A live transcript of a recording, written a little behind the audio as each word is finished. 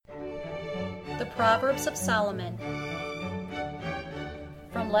The Proverbs of Solomon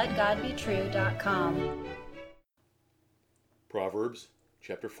from LetGodBetrue.com. Proverbs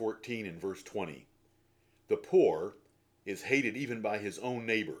chapter 14 and verse 20. The poor is hated even by his own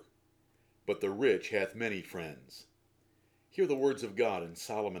neighbor, but the rich hath many friends. Hear the words of God in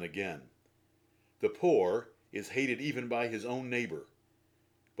Solomon again. The poor is hated even by his own neighbor,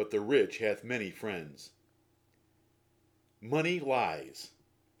 but the rich hath many friends. Money lies.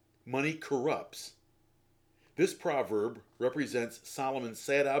 Money corrupts. This proverb represents Solomon's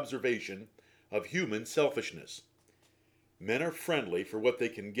sad observation of human selfishness. Men are friendly for what they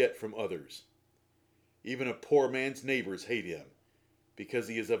can get from others. Even a poor man's neighbors hate him, because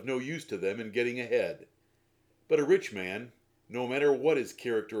he is of no use to them in getting ahead. But a rich man, no matter what his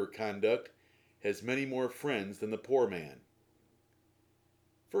character or conduct, has many more friends than the poor man.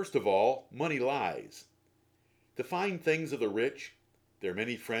 First of all, money lies. The fine things of the rich, their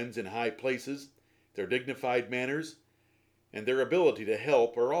many friends in high places, their dignified manners, and their ability to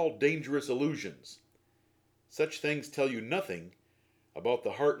help are all dangerous illusions. Such things tell you nothing about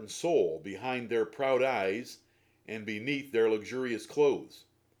the heart and soul behind their proud eyes and beneath their luxurious clothes.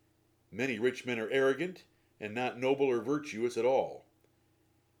 Many rich men are arrogant and not noble or virtuous at all.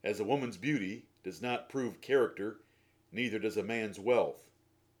 As a woman's beauty does not prove character, neither does a man's wealth.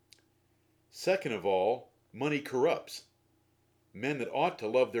 Second of all, money corrupts. Men that ought to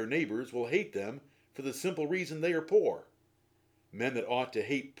love their neighbors will hate them for the simple reason they are poor. Men that ought to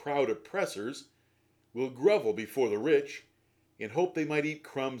hate proud oppressors will grovel before the rich in hope they might eat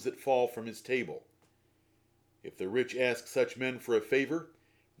crumbs that fall from his table. If the rich ask such men for a favor,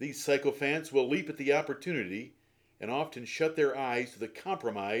 these sycophants will leap at the opportunity and often shut their eyes to the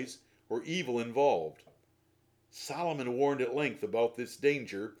compromise or evil involved. Solomon warned at length about this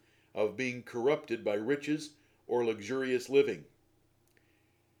danger of being corrupted by riches or luxurious living.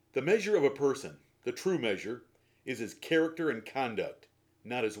 The measure of a person, the true measure, is his character and conduct,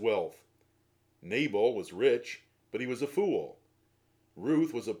 not his wealth. Nabal was rich, but he was a fool.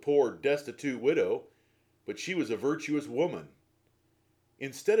 Ruth was a poor, destitute widow, but she was a virtuous woman.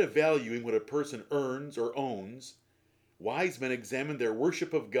 Instead of valuing what a person earns or owns, wise men examine their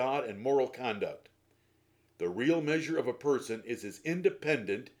worship of God and moral conduct. The real measure of a person is his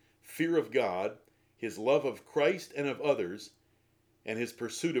independent fear of God, his love of Christ and of others, and his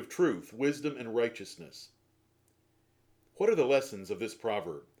pursuit of truth, wisdom, and righteousness. What are the lessons of this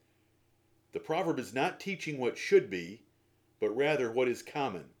proverb? The proverb is not teaching what should be, but rather what is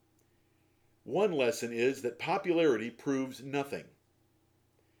common. One lesson is that popularity proves nothing.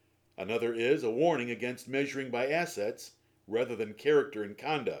 Another is a warning against measuring by assets rather than character and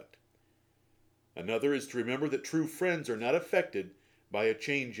conduct. Another is to remember that true friends are not affected by a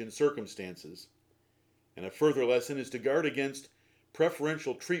change in circumstances. And a further lesson is to guard against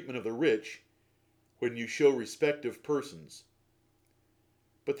preferential treatment of the rich when you show respect of persons.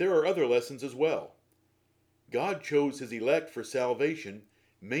 But there are other lessons as well. God chose his elect for salvation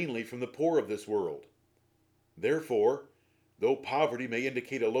mainly from the poor of this world. Therefore, though poverty may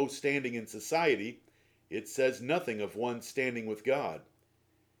indicate a low standing in society, it says nothing of one's standing with God.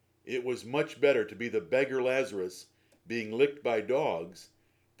 It was much better to be the beggar Lazarus being licked by dogs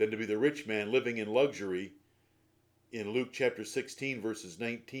than to be the rich man living in luxury in Luke chapter 16 verses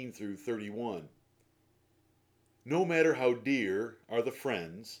 19 through 31. No matter how dear are the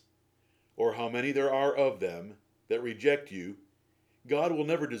friends, or how many there are of them that reject you, God will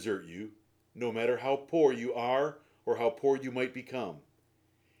never desert you, no matter how poor you are or how poor you might become.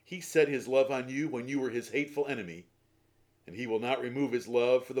 He set his love on you when you were his hateful enemy, and he will not remove his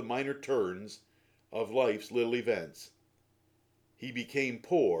love for the minor turns of life's little events. He became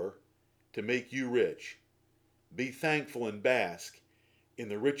poor to make you rich. Be thankful and bask in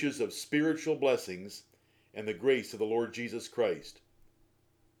the riches of spiritual blessings and the grace of the Lord Jesus Christ.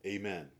 Amen.